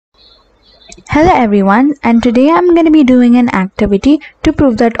Hello everyone, and today I'm going to be doing an activity to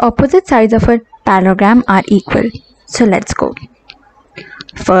prove that opposite sides of a parallelogram are equal. So let's go.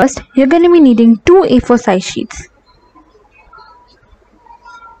 First, you're going to be needing two A4 size sheets.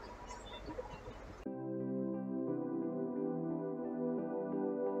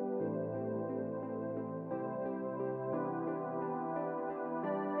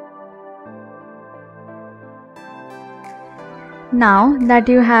 Now that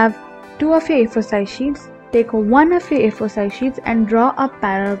you have two of your A4 size sheets, take one of your A4 size sheets and draw a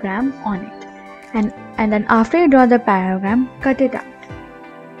parallelogram on it. And then after you draw the parallelogram, cut it out.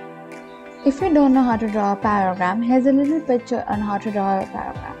 If you don't know how to draw a parallelogram, here's a little picture on how to draw a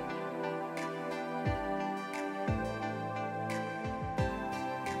parallelogram.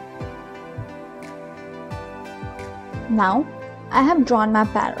 Now, I have drawn my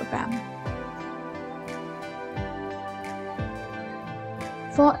parallelogram.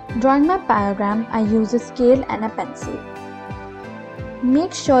 For drawing my parallelogram, I use a scale and a pencil.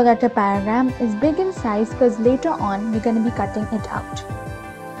 Make sure that the parallelogram is big in size because later on we're going to be cutting it out.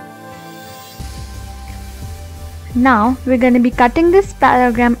 Now we're going to be cutting this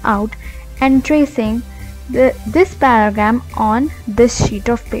parallelogram out and tracing this parallelogram on this sheet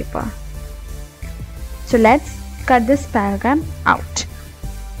of paper. So let's cut this parallelogram out.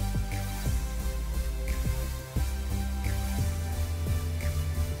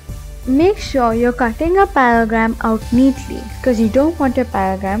 Make sure you're cutting a parallelogram out neatly because you don't want your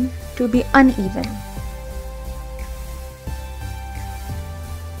parallelogram to be uneven.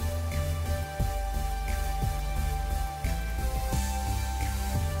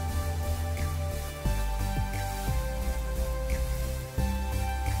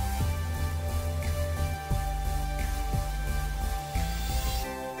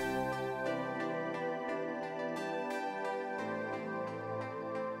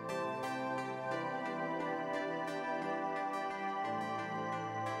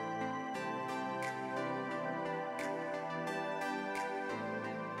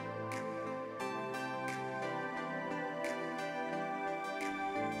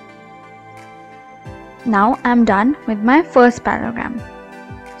 Now I'm done with my first parallelogram.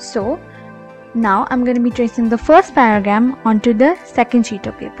 So now I'm going to be tracing the first parallelogram onto the second sheet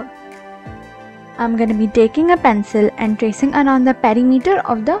of paper. I'm going to be taking a pencil and tracing around the perimeter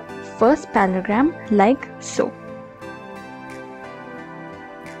of the first parallelogram like so.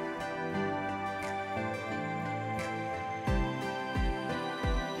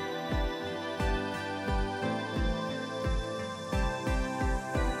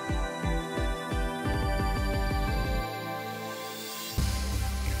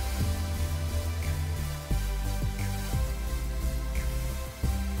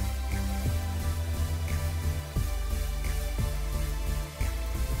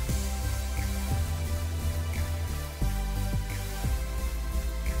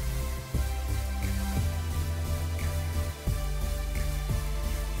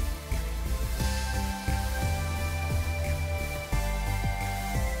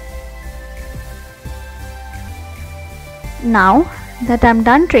 Now that I'm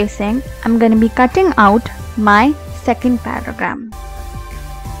done tracing, I'm going to be cutting out my second parallelogram.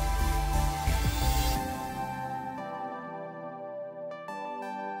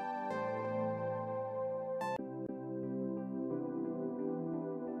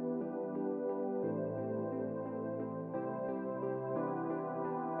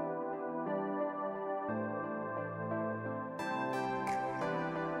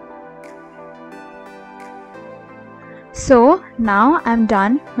 So now I'm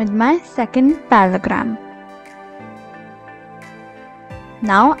done with my second parallelogram.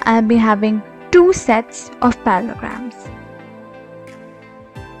 Now I'll be having two sets of parallelograms.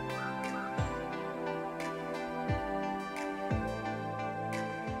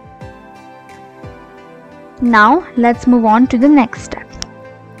 Now let's move on to the next step.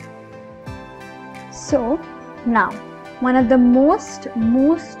 So now one of the most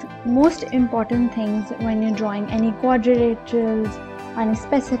important things when you're drawing any quadrilaterals, any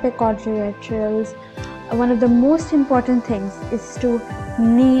specific quadrilaterals, one of the most important things is to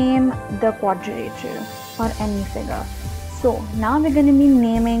name the quadrilateral or any figure. So now we're going to be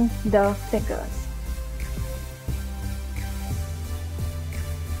naming the figures.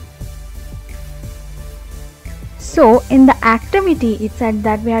 So in the activity it said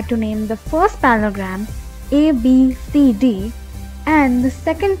that we had to name the first parallelogram A, B, C, D and the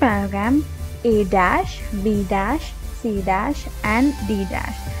second parallelogram A dash, B dash, C dash and D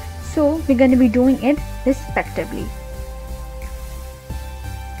dash. So we're going to be doing it respectively.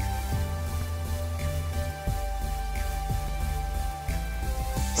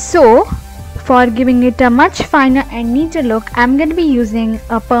 So for giving it a much finer and neater look, I'm going to be using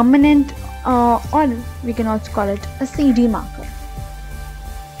a permanent or we can also call it a CD marker.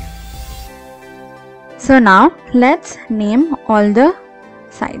 So now let's name all the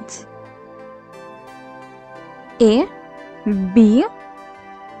sides: A, B,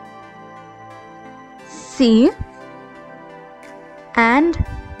 C and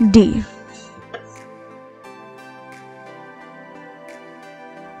D.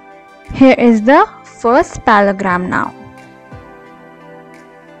 Here is the first parallelogram now.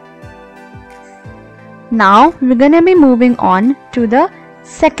 Now we're going to be moving on to the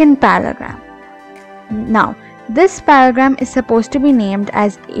second parallelogram. Now this parallelogram is supposed to be named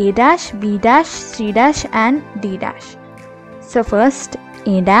as A dash, B dash, C dash and D dash. So first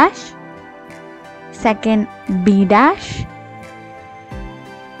A dash, second B dash,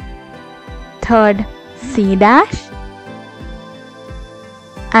 third C dash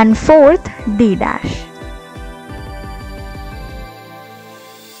and fourth D dash.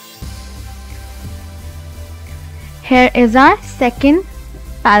 Here is our second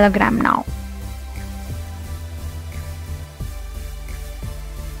parallelogram now.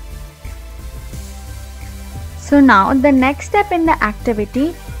 So now the next step in the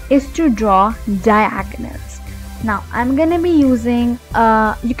activity is to draw diagonals. Now I'm going to be using,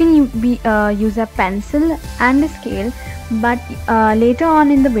 you can use a pencil and a scale, but later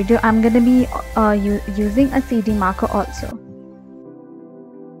on in the video I'm going to be using a CD marker also.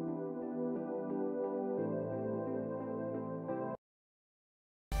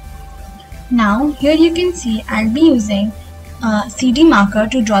 Now here you can see I'll be using a CD marker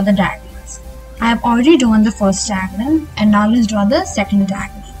to draw the diagonals. I have already drawn the first diagonal and now let's draw the second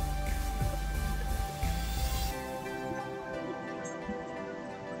diagonal.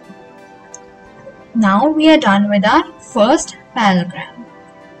 Now we are done with our first parallelogram.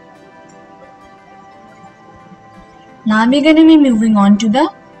 Now we're going to be moving on to the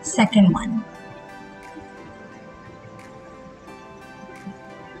second one.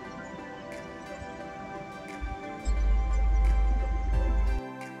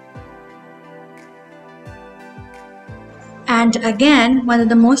 And again, one of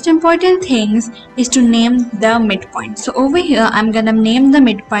the most important things is to name the midpoint. So over here, I'm going to name the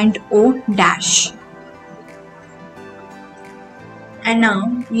midpoint O dash. And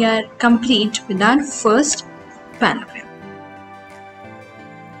now we are complete with our first parallelogram.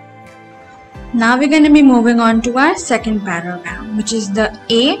 Now we're going to be moving on to our second parallelogram, which is the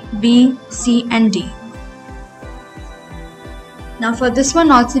A, B, C and D. Now for this one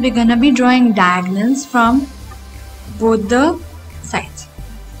also we're going to be drawing diagonals from both the sides.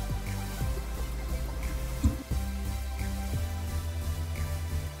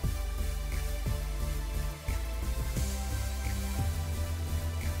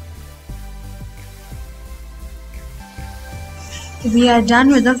 We are done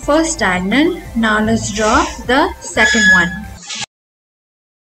with the first diagonal. Now let's draw the second one.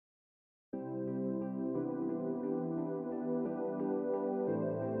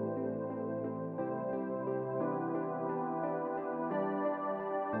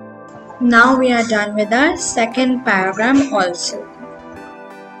 Now we are done with our second parallelogram also.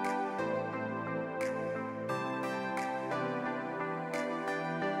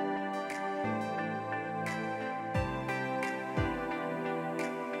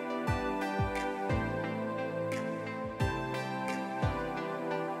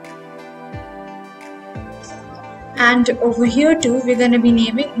 And over here too, we're going to be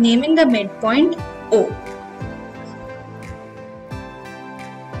naming the midpoint O.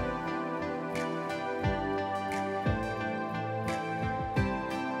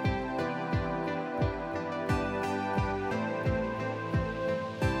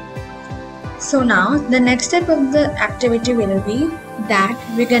 So now the next step of the activity will be that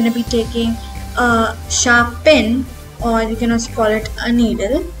we're going to be taking a sharp pin, or you can also call it a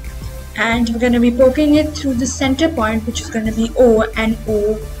needle, and we're going to be poking it through the center point, which is going to be O and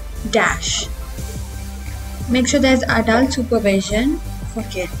O dash. Make sure there's adult supervision for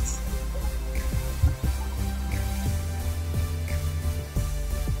kids.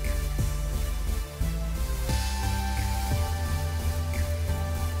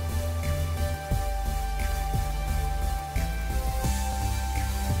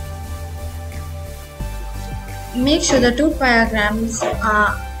 Make sure the two parallelegograms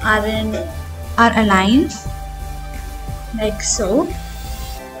are aligned like so.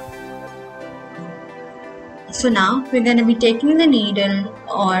 So now we're going to be taking the needle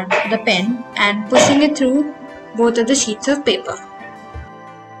or the pen and pushing it through both of the sheets of paper.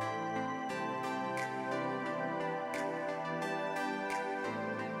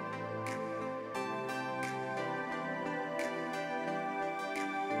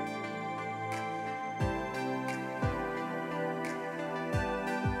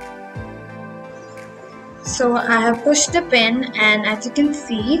 So I have pushed the pen, and as you can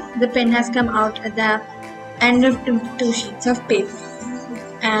see, the pen has come out at the end of two sheets of paper,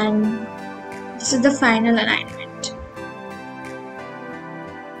 and this is the final alignment.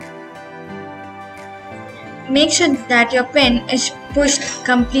 Make sure that your pen is pushed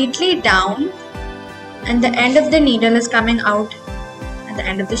completely down and the end of the needle is coming out at the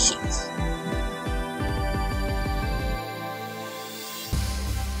end of the sheets.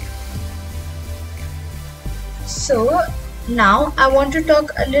 So now I want to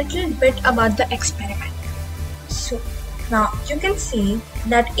talk a little bit about the experiment. So now you can see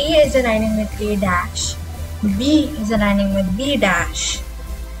that A is aligning with A dash, B is aligning with B dash,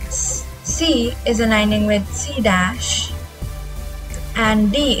 C is aligning with C dash,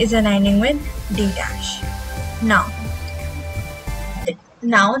 and D is aligning with D dash. Now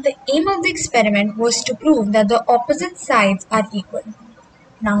the aim of the experiment was to prove that the opposite sides are equal.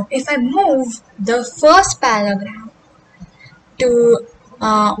 Now if I move the first parallelogram to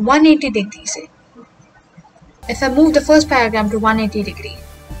 180 degrees, if I move the first parallelogram to 180 degree,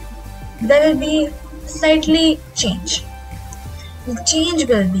 there will be slightly change. The change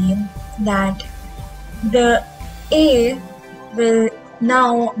will be that the A will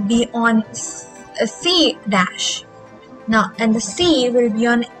now be on C dash. Now, and the C will be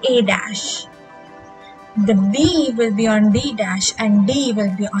on A dash. The B will be on D dash and D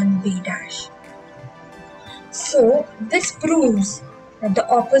will be on B dash. So this proves that the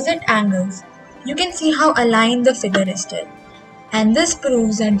opposite angles, you can see how aligned the figure is still, and this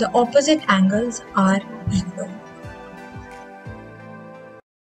proves that the opposite angles are equal.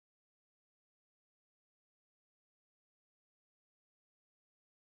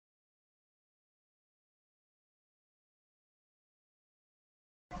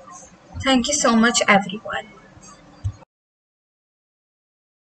 Thank you so much, everyone.